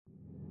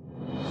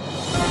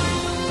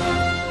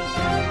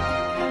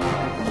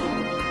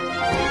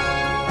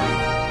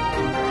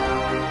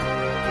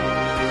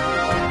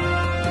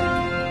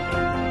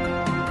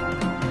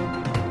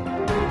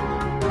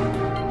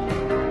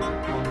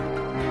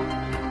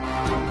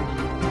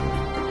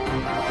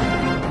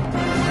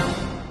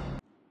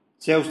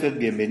Sea usted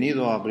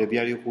bienvenido a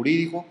Breviario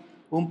Jurídico,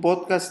 un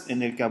podcast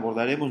en el que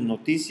abordaremos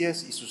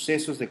noticias y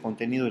sucesos de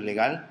contenido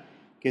legal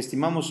que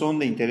estimamos son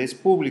de interés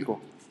público,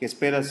 que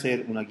espera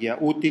ser una guía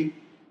útil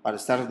para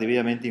estar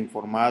debidamente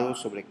informados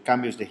sobre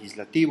cambios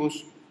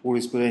legislativos,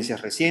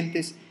 jurisprudencias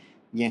recientes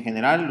y en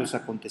general los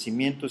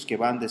acontecimientos que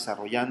van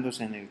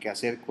desarrollándose en el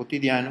quehacer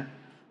cotidiano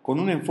con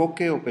un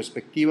enfoque o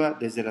perspectiva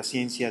desde la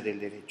ciencia del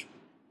derecho.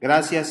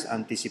 Gracias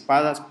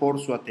anticipadas por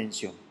su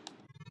atención.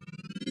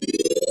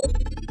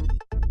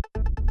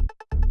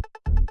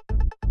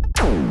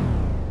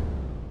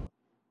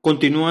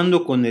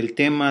 Continuando con el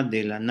tema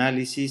del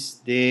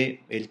análisis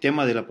del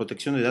tema de la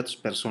protección de datos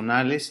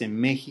personales en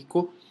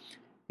México,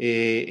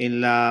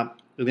 en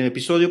el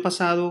episodio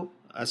pasado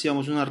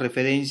hacíamos una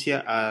referencia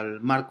al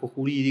marco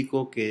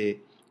jurídico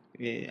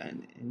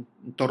en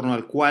torno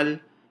al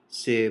cual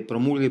se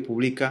promulga y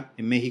publica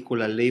en México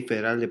la Ley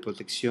Federal de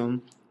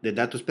Protección de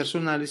Datos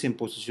Personales en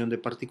posesión de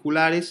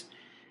particulares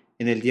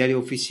en el Diario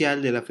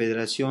Oficial de la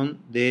Federación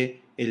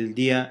del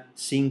día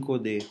 5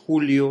 de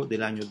julio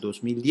del año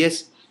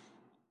 2010.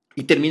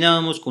 Y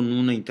terminábamos con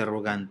una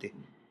interrogante.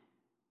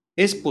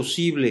 ¿Es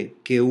posible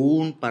que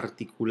un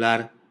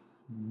particular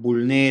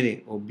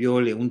vulnere o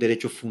viole un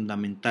derecho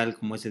fundamental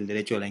como es el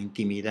derecho a la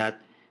intimidad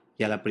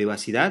y a la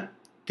privacidad?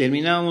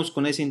 Terminábamos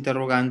con ese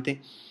interrogante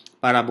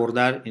para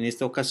abordar en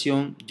esta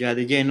ocasión ya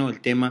de lleno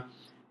el tema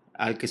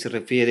al que se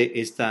refiere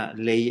esta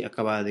ley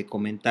acabada de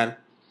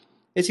comentar.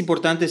 Es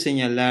importante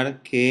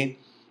señalar que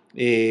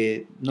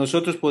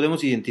nosotros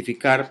podemos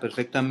identificar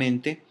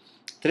perfectamente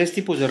tres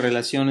tipos de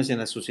relaciones en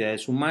las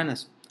sociedades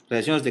humanas: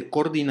 relaciones de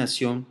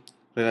coordinación,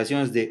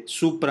 relaciones de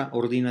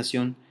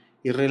supraordinación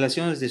y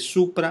relaciones de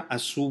supra a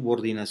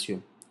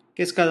subordinación.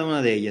 ¿Qué es cada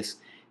una de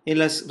ellas? En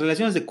las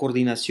relaciones de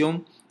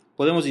coordinación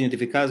podemos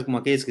identificarlas como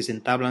aquellas que se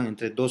entablan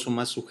entre dos o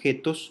más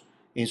sujetos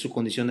en su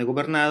condición de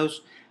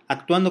gobernados,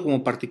 actuando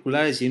como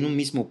particulares y en un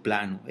mismo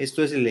plano.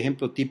 Esto es el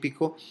ejemplo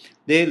típico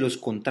de los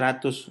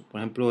contratos,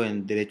 por ejemplo,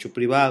 en derecho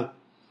privado.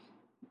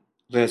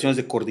 Relaciones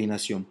de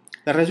coordinación.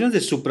 Las relaciones de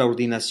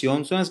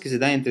supraordinación son las que se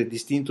dan entre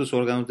distintos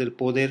órganos del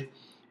poder,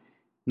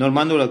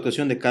 normando la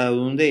actuación de cada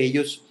uno de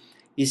ellos,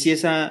 y si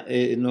esa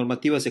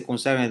normativa se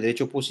consagra en el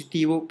derecho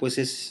positivo, pues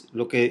es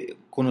lo que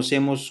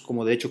conocemos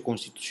como derecho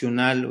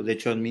constitucional o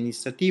derecho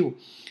administrativo.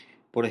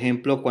 Por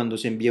ejemplo, cuando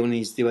se envía una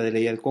iniciativa de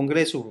ley al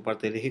Congreso por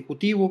parte del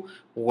Ejecutivo,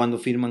 o cuando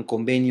firman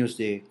convenios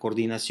de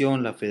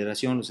coordinación, la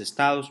Federación, los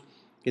estados,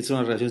 que son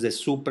las relaciones de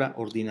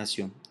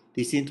supraordinación,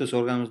 distintos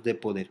órganos de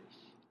poder.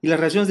 Y las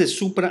relaciones de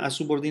supra a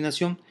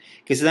subordinación,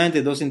 que se dan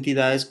entre dos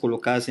entidades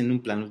colocadas en un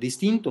plano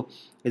distinto,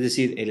 es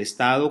decir, el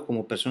Estado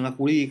como persona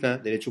jurídica,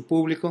 derecho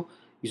público,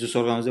 y sus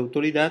órganos de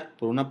autoridad,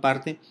 por una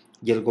parte,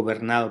 y el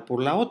gobernado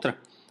por la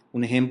otra.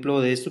 Un ejemplo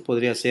de esto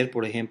podría ser,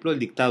 por ejemplo, el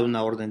dictado de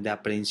una orden de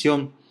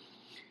aprehensión.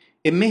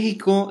 En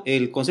México,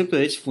 el concepto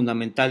de derechos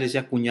fundamentales se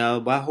ha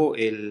acuñado bajo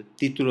el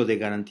título de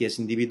garantías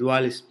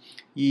individuales,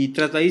 y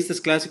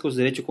tratadistas clásicos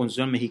de derecho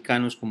constitucional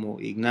mexicanos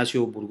como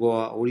Ignacio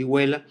Burgoa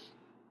Orihuela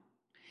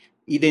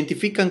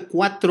identifican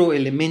cuatro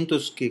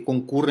elementos que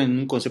concurren en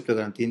un concepto de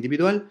garantía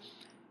individual.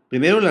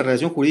 Primero, la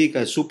relación jurídica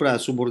de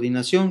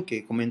supra-subordinación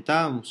que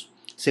comentábamos.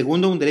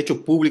 Segundo, un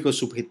derecho público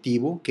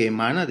subjetivo que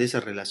emana de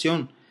esa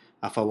relación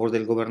a favor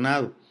del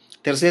gobernado.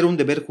 Tercero, un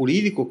deber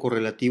jurídico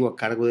correlativo a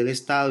cargo del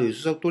Estado y de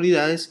sus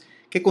autoridades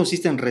que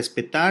consiste en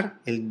respetar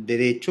el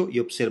derecho y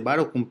observar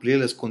o cumplir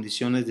las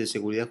condiciones de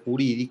seguridad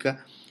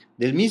jurídica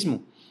del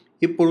mismo.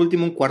 Y por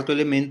último, un cuarto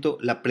elemento,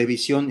 la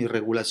previsión y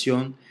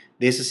regulación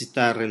de esa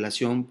citada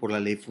relación por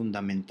la ley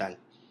fundamental.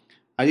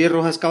 Ariel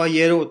Rojas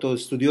Caballero, todo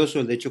estudioso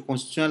del derecho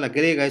constitucional,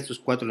 agrega a estos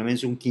cuatro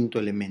elementos un quinto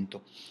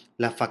elemento: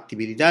 la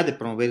factibilidad de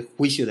promover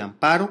juicio de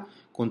amparo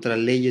contra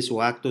leyes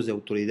o actos de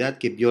autoridad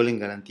que violen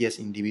garantías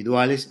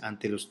individuales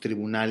ante los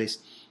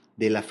tribunales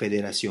de la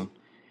Federación.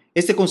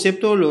 Este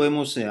concepto lo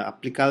hemos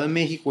aplicado en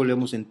México, lo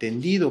hemos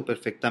entendido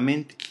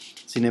perfectamente.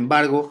 Sin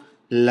embargo,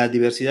 la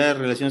diversidad de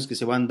relaciones que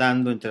se van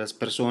dando entre las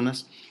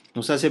personas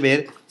nos hace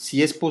ver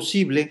si es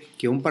posible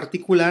que un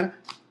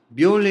particular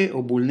viole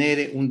o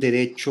vulnere un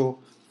derecho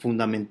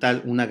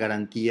fundamental, una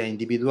garantía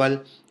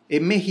individual.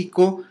 En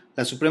México,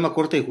 la Suprema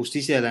Corte de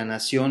Justicia de la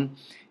Nación,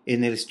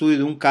 en el estudio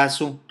de un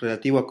caso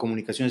relativo a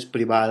comunicaciones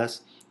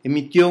privadas,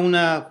 emitió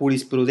una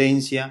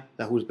jurisprudencia,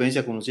 la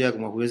jurisprudencia conocida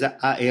como jurisprudencia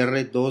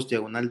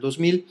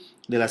AR2/2000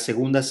 de la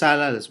segunda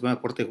sala de la Suprema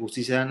Corte de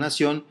Justicia de la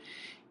Nación,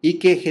 y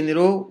que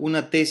generó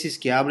una tesis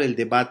que abre el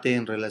debate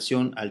en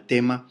relación al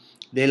tema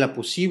de la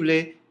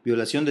posible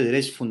violación de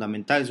derechos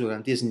fundamentales o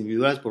garantías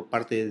individuales por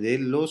parte de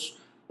los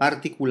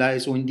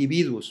particulares o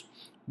individuos.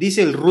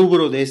 Dice el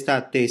rubro de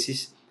esta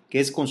tesis que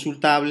es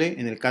consultable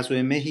en el caso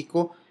de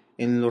México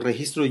en los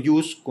registros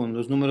IUS con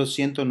los números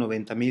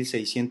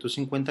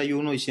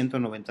 190.651 y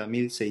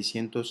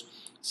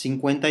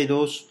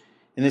 190.652,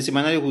 en el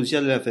Semanario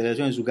Judicial de la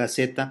Federación en su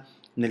Gaceta,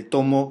 en el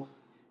tomo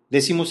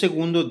 12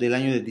 del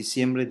año de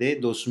diciembre de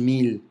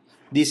 2000.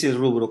 Dice el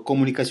rubro: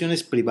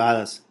 comunicaciones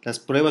privadas. Las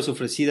pruebas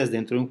ofrecidas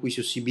dentro de un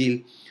juicio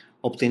civil,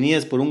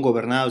 obtenidas por un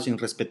gobernado sin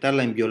respetar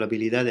la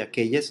inviolabilidad de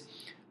aquellas,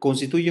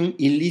 constituye un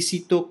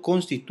ilícito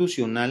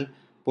constitucional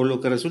por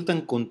lo que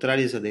resultan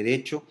contrarias a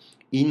derecho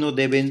y no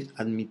deben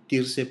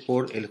admitirse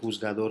por el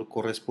juzgador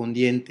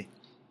correspondiente.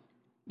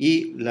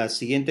 Y la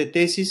siguiente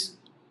tesis,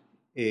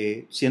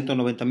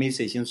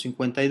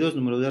 190.652,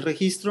 número de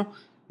registro,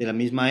 de la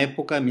misma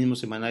época, el mismo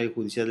Semanario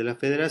Judicial de la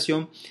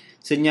Federación,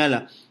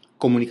 señala: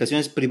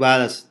 comunicaciones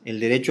privadas, el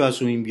derecho a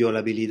su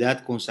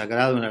inviolabilidad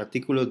consagrado en el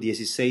artículo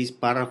 16,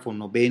 párrafo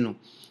 9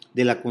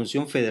 de la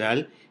Constitución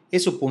Federal,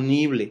 es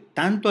oponible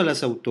tanto a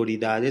las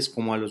autoridades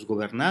como a los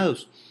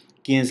gobernados,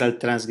 quienes al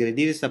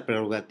transgredir esta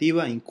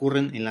prerrogativa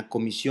incurren en la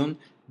comisión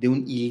de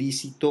un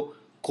ilícito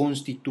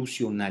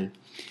constitucional.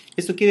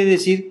 Esto quiere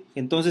decir,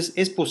 entonces,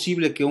 es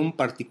posible que un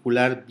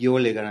particular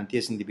viole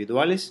garantías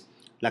individuales.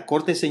 La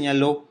Corte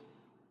señaló,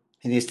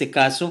 en este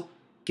caso,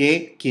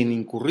 que quien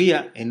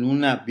incurría en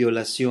una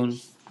violación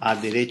a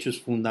derechos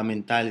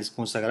fundamentales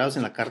consagrados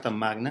en la Carta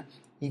Magna,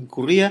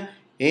 incurría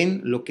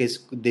en lo que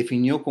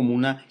definió como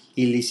una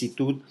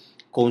ilicitud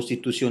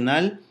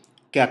constitucional,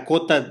 que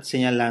acota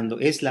señalando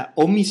es la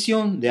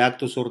omisión de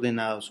actos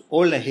ordenados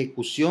o la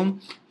ejecución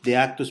de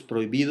actos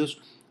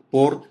prohibidos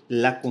por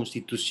la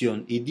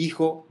Constitución. Y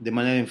dijo de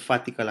manera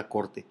enfática la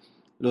Corte: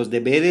 los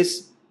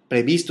deberes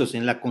previstos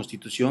en la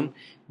Constitución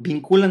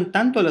vinculan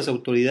tanto a las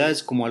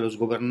autoridades como a los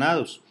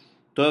gobernados,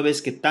 toda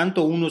vez que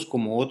tanto unos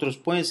como otros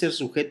pueden ser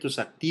sujetos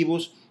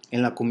activos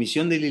en la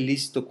comisión del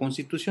ilícito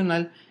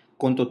constitucional,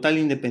 con total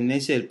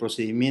independencia del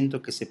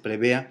procedimiento que se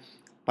prevea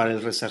para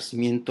el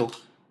resarcimiento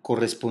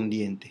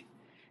correspondiente.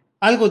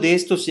 Algo de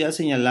esto se ha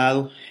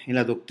señalado en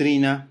la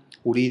doctrina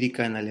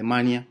jurídica en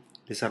Alemania,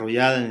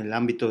 desarrollada en el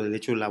ámbito del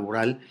derecho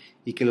laboral,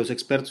 y que los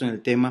expertos en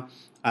el tema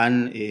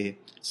han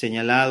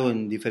señalado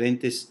en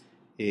diferentes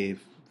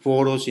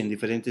foros y en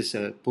diferentes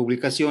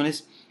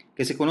publicaciones,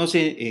 que se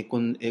conoce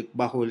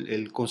bajo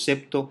el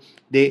concepto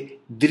de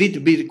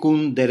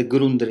Drittwirkung der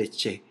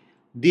Grundrechte.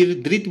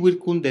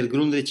 Drittwirkung der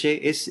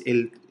Grundrechte es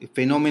el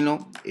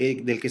fenómeno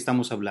del que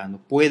estamos hablando.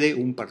 ¿Puede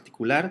un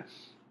particular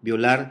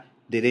violar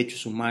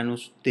derechos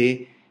humanos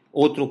de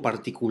otro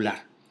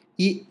particular?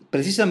 Y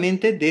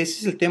precisamente de ese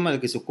es el tema del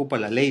que se ocupa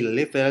la Ley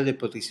Federal de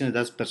Protección de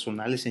Datos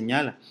Personales.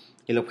 Señala: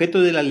 el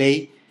objeto de la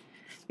ley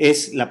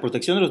es la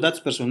protección de los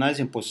datos personales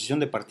en posesión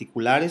de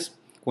particulares,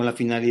 con la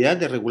finalidad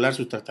de regular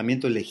su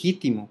tratamiento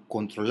legítimo,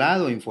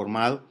 controlado e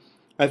informado,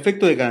 a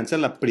efecto de garantizar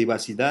la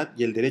privacidad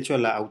y el derecho a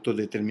la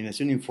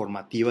autodeterminación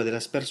informativa de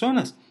las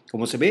personas.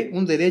 Como se ve,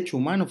 un derecho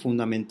humano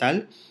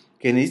fundamental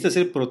que necesita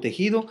ser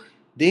protegido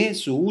de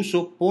su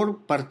uso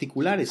por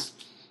particulares.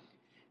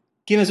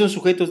 ¿Quiénes son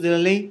sujetos de la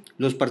ley?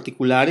 Los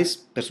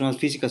particulares, personas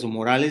físicas o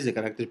morales de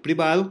carácter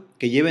privado,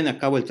 que lleven a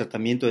cabo el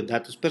tratamiento de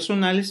datos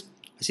personales,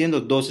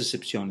 haciendo dos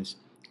excepciones: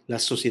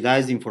 las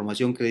sociedades de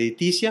información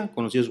crediticia,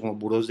 conocidos como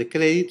burós de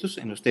créditos,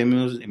 en los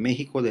términos de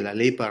México de la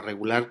ley para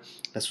regular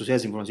las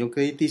sociedades de información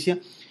crediticia,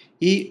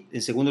 y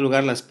en segundo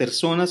lugar, las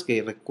personas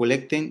que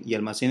recolecten y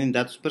almacenen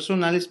datos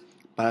personales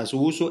para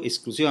su uso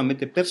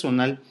exclusivamente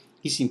personal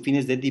y sin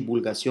fines de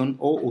divulgación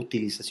o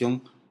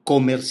utilización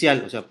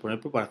comercial, o sea, por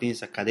ejemplo, para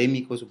fines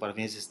académicos o para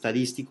fines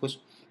estadísticos,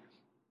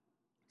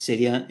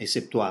 serían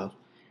exceptuados.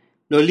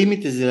 Los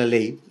límites de la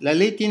ley. La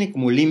ley tiene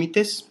como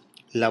límites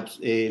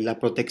la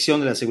protección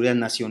de la seguridad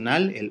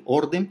nacional, el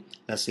orden,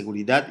 la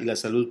seguridad y la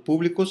salud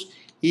públicos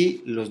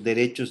y los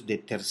derechos de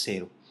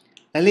tercero.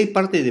 La ley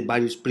parte de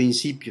varios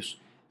principios.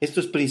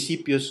 Estos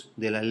principios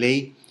de la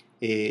ley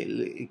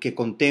que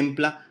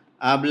contempla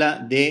habla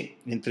de,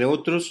 entre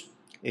otros,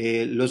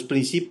 los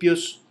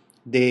principios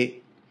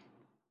de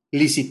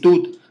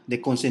licitud,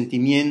 de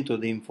consentimiento,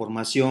 de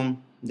información,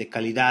 de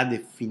calidad, de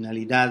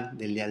finalidad,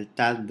 de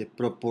lealtad, de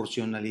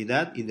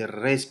proporcionalidad y de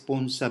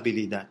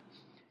responsabilidad.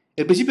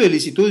 El principio de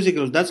licitud dice que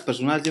los datos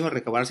personales deben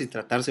recabarse y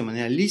tratarse de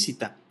manera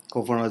lícita,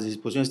 conforme a las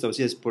disposiciones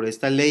establecidas por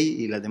esta ley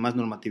y la demás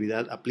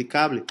normatividad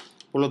aplicable.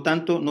 Por lo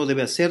tanto, no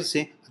debe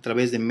hacerse a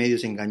través de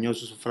medios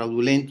engañosos o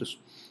fraudulentos.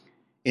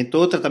 En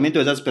todo tratamiento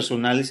de datos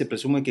personales se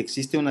presume que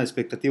existe una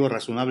expectativa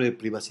razonable de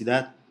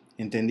privacidad,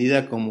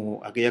 entendida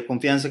como aquella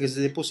confianza que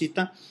se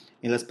deposita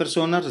en las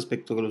personas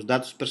respecto a que los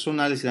datos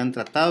personales serán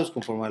tratados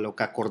conforme a lo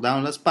que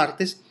acordaron las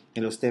partes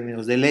en los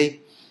términos de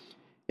ley.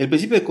 El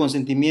principio de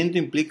consentimiento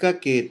implica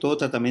que todo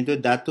tratamiento de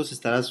datos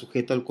estará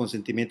sujeto al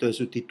consentimiento de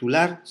su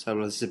titular,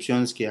 salvo las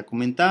excepciones que ya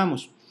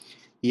comentábamos.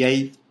 Y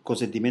hay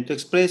consentimiento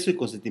expreso y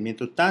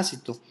consentimiento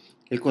tácito.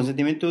 El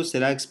consentimiento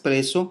será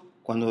expreso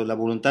cuando la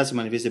voluntad se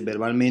manifieste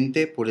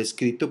verbalmente, por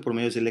escrito, por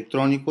medios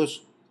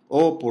electrónicos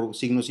o por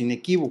signos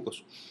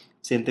inequívocos.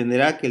 Se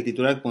entenderá que el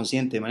titular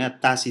consiente de manera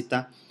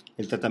tácita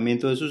el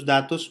tratamiento de sus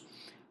datos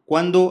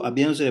cuando,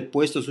 habiéndose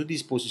puesto a su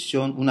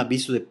disposición un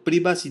aviso de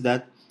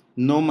privacidad,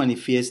 no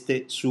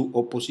manifieste su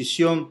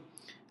oposición.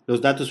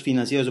 Los datos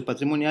financieros o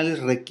patrimoniales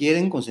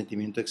requieren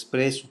consentimiento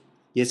expreso,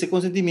 y ese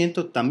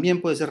consentimiento también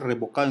puede ser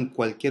revocado en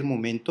cualquier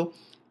momento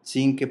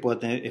sin que pueda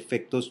tener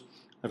efectos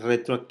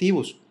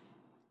retroactivos.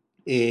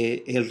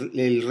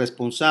 El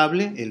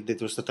responsable, el de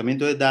los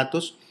tratamientos de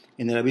datos,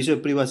 en el aviso de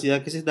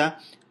privacidad que se da,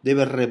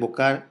 debe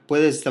revocar,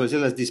 puede establecer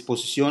las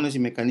disposiciones y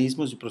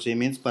mecanismos y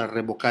procedimientos para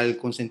revocar el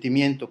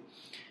consentimiento.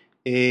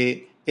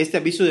 Este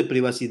aviso de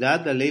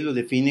privacidad, la ley lo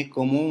define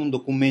como un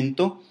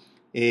documento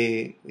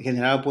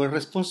generado por el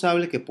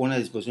responsable que pone a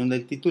disposición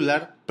del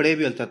titular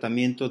previo al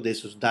tratamiento de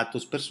sus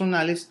datos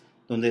personales,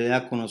 donde le da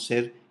a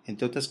conocer,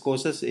 entre otras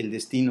cosas, el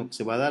destino que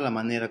se va a dar, la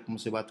manera como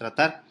se va a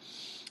tratar.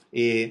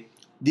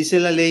 Dice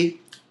la ley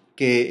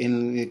que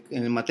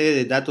en materia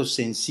de datos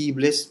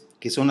sensibles,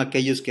 que son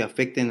aquellos que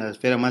afecten a la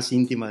esfera más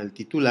íntima del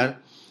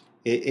titular,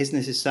 es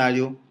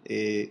necesario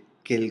que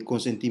el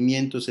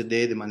consentimiento se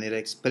dé de manera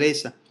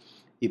expresa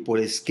y por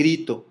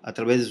escrito a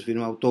través de su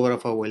firma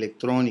autógrafa o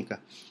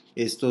electrónica.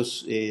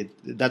 Estos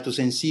datos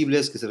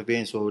sensibles que se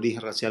refieren a su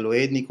origen racial o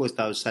étnico,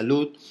 estado de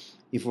salud,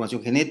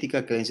 información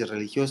genética, creencias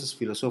religiosas,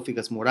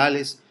 filosóficas,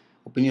 morales,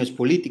 opiniones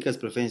políticas,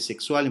 preferencia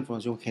sexual,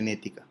 información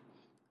genética.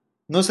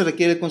 No se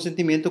requiere el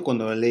consentimiento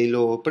cuando la ley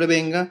lo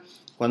prevenga,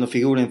 cuando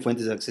figura en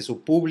fuentes de acceso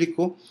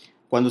público,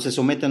 cuando se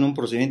sometan a un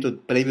procedimiento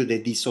previo de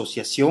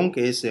disociación,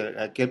 que es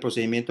aquel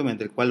procedimiento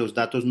mediante el cual los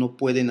datos no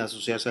pueden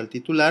asociarse al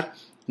titular,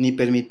 ni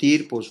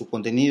permitir por su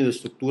contenido,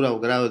 estructura o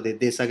grado de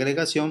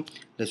desagregación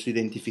de su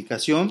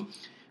identificación,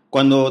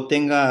 cuando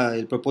tenga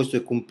el propósito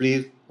de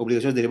cumplir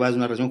obligaciones derivadas de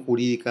una relación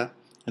jurídica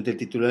entre el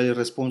titular y el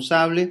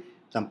responsable,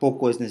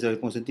 tampoco es necesario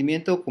el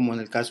consentimiento, como en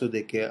el caso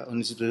de que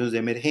en situaciones de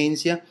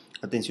emergencia,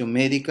 atención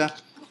médica,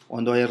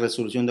 cuando haya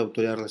resolución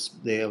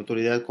de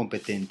autoridad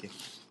competente.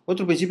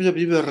 Otro principio es el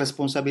principio de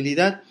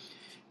responsabilidad.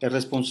 El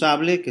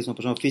responsable, que es una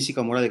persona física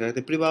o moral de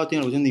carácter privado,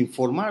 tiene la obligación de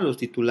informar a los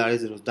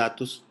titulares de los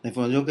datos, la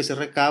información que se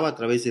recaba a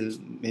través del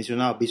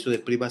mencionado aviso de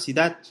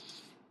privacidad.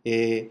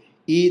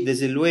 Y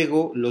desde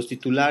luego los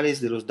titulares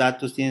de los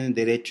datos tienen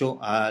derecho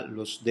a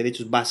los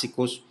derechos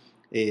básicos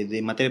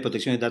de materia de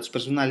protección de datos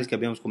personales que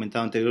habíamos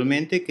comentado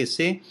anteriormente, que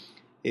se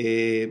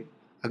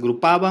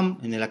agrupaban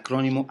en el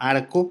acrónimo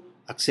ARCO: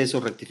 acceso,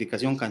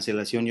 rectificación,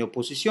 cancelación y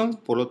oposición.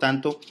 Por lo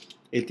tanto,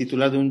 el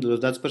titular de uno de los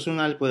datos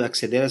personales puede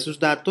acceder a sus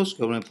datos,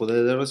 que es el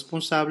poder del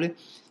responsable,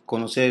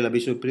 conocer el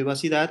aviso de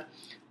privacidad,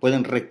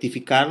 pueden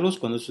rectificarlos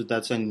cuando sus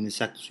datos sean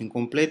inexactos o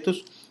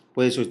incompletos,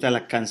 puede solicitar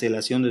la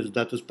cancelación de sus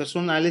datos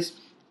personales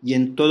y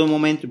en todo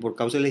momento y por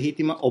causa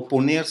legítima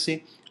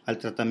oponerse al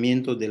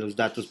tratamiento de los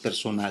datos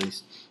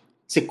personales.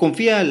 Se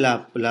confía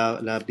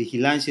la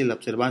vigilancia y la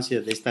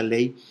observancia de esta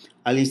ley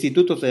al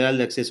Instituto Federal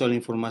de Acceso a la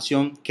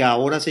Información, que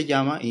ahora se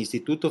llama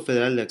Instituto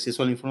Federal de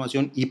Acceso a la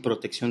Información y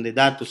Protección de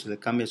Datos, se le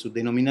cambia su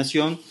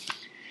denominación,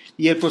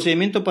 y el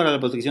procedimiento para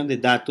la protección de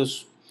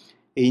datos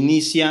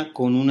inicia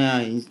con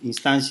una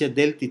instancia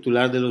del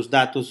titular de los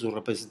datos, su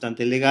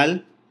representante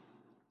legal,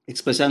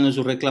 expresando en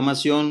su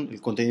reclamación el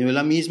contenido de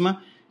la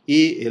misma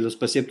y los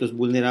preceptos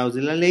vulnerados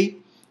de la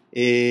ley.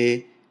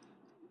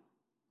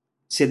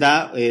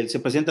 Se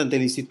presenta ante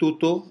el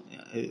Instituto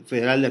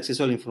Federal de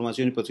Acceso a la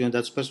Información y Protección de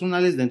Datos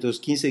Personales dentro de los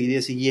 15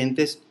 días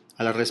siguientes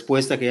a la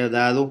respuesta que haya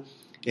dado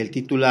el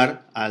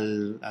titular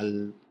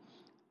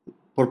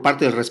por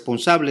parte del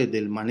responsable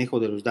del manejo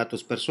de los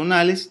datos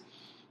personales.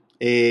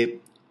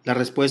 La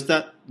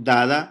respuesta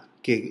dada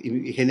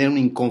que genera una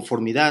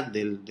inconformidad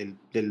del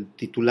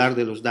titular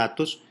de los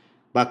datos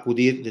va a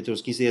acudir dentro de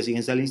los 15 días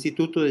siguientes al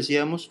instituto,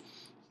 decíamos,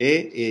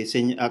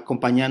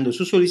 acompañando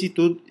su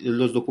solicitud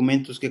los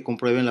documentos que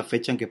comprueben la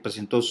fecha en que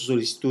presentó su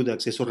solicitud de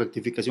acceso,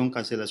 rectificación,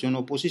 cancelación o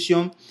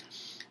oposición.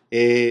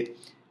 El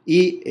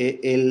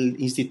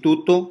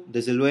instituto,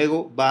 desde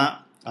luego,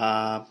 va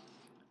a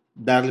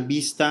dar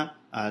vista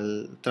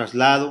al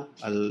traslado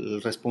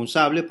al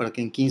responsable para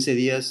que en 15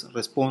 días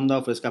responda,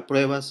 ofrezca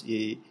pruebas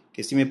y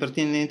que estime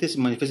pertinentes y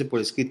manifieste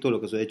por escrito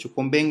lo que su derecho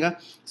convenga.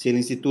 Si el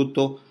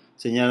instituto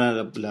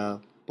señala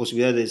la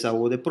posibilidad de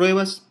desahogo de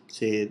pruebas,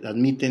 se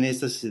admiten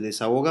estas, se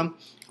desahogan.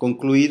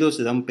 Concluido,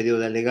 se da un periodo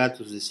de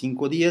alegatos de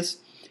 5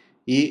 días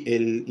y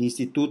el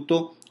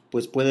instituto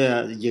pues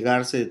puede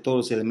llegarse de todos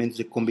los elementos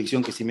de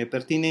convicción que estime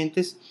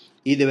pertinentes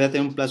y deberá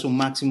tener un plazo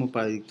máximo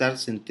para dictar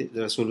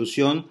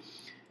resolución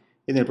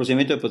en el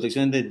procedimiento de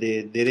protección de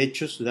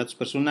derechos de datos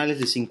personales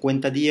de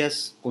 50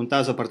 días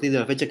contados a partir de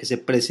la fecha que se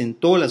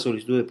presentó la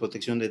solicitud de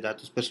protección de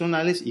datos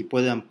personales y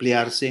puede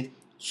ampliarse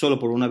solo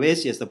por una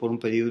vez y hasta por un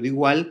periodo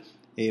igual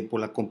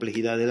por la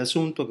complejidad del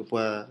asunto que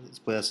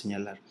pueda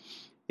señalar.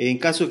 En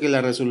caso de que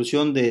la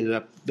resolución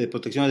de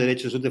protección de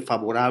derechos resulte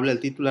favorable al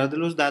titular de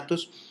los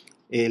datos,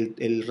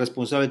 el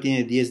responsable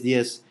tiene 10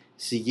 días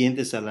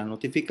siguientes a la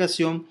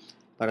notificación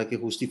para que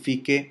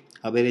justifique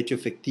haber hecho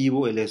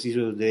efectivo el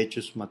ejercicio de los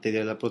derechos en materia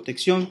de la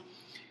protección.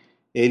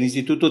 El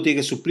instituto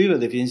tiene que suplir la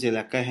deficiencia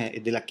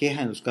de la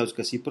queja en los casos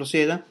que así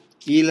proceda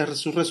y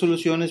sus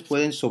resoluciones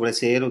pueden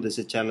sobreseer o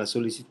desechar la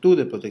solicitud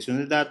de protección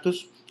de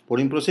datos por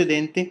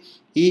improcedente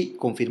y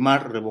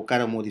confirmar,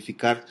 revocar o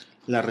modificar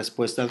la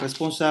respuesta al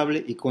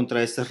responsable, y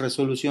contra estas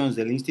resoluciones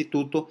del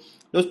instituto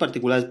los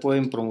particulares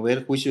pueden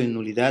promover juicio de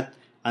nulidad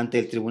ante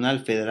el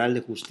Tribunal Federal de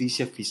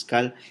Justicia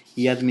Fiscal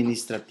y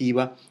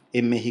Administrativa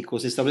en México.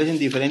 Se establecen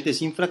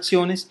diferentes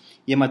infracciones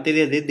y en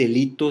materia de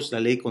delitos la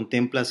ley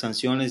contempla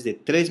sanciones de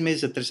 3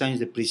 meses a 3 años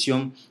de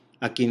prisión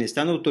a quienes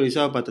están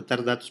autorizados para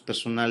tratar datos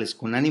personales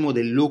con ánimo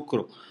de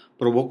lucro,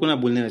 provoca una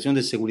vulneración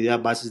de seguridad a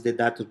bases de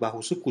datos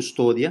bajo su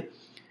custodia.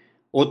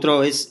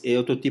 Otro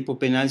tipo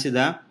penal se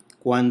da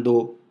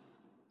cuando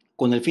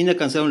con el fin de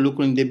alcanzar un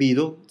lucro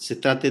indebido, se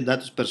trata de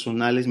datos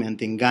personales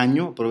mediante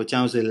engaño,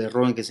 aprovechándose del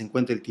error en que se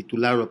encuentra el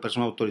titular o la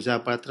persona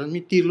autorizada para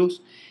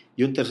transmitirlos.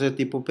 Y un tercer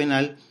tipo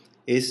penal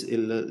es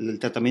el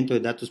tratamiento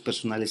de datos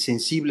personales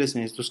sensibles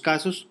en estos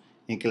casos,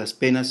 en que las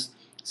penas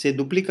se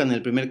duplican. En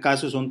el primer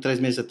caso son 3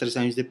 meses a 3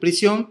 años de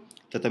prisión,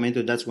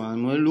 tratamiento de datos con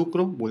ánimo de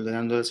lucro,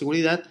 vulnerando la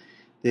seguridad,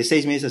 de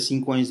 6 meses a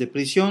 5 años de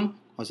prisión,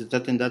 cuando se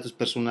traten datos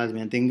personales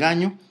mediante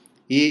engaño,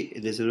 y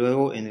desde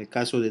luego en el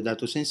caso de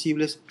datos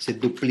sensibles se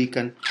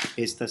duplican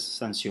estas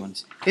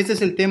sanciones. Este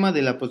es el tema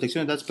de la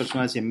protección de datos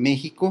personales en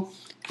México,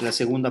 la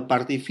segunda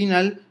parte y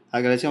final.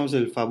 Agradecemos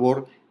el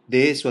favor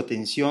de su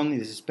atención y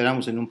les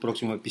esperamos en un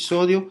próximo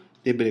episodio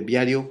de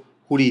Breviario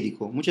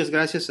Jurídico. Muchas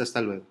gracias,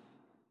 hasta luego.